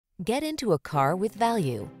Get into a car with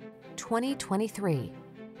value. 2023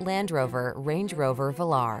 Land Rover Range Rover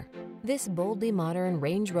Velar. This boldly modern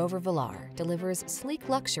Range Rover Velar delivers sleek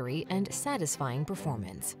luxury and satisfying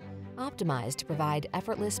performance. Optimized to provide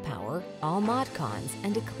effortless power, all mod cons,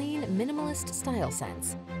 and a clean, minimalist style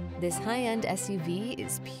sense. This high-end SUV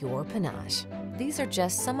is pure panache. These are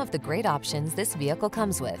just some of the great options this vehicle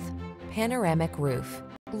comes with: panoramic roof,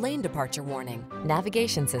 lane departure warning,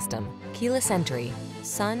 navigation system, keyless entry,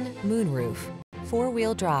 sun, moonroof,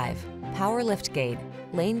 four-wheel drive, power liftgate,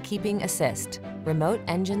 lane keeping assist, remote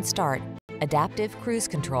engine start, adaptive cruise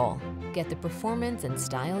control. Get the performance and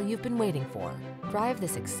style you've been waiting for. Drive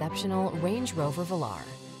this exceptional Range Rover Velar.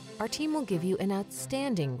 Our team will give you an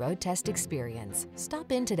outstanding road test experience.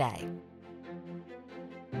 Stop in today.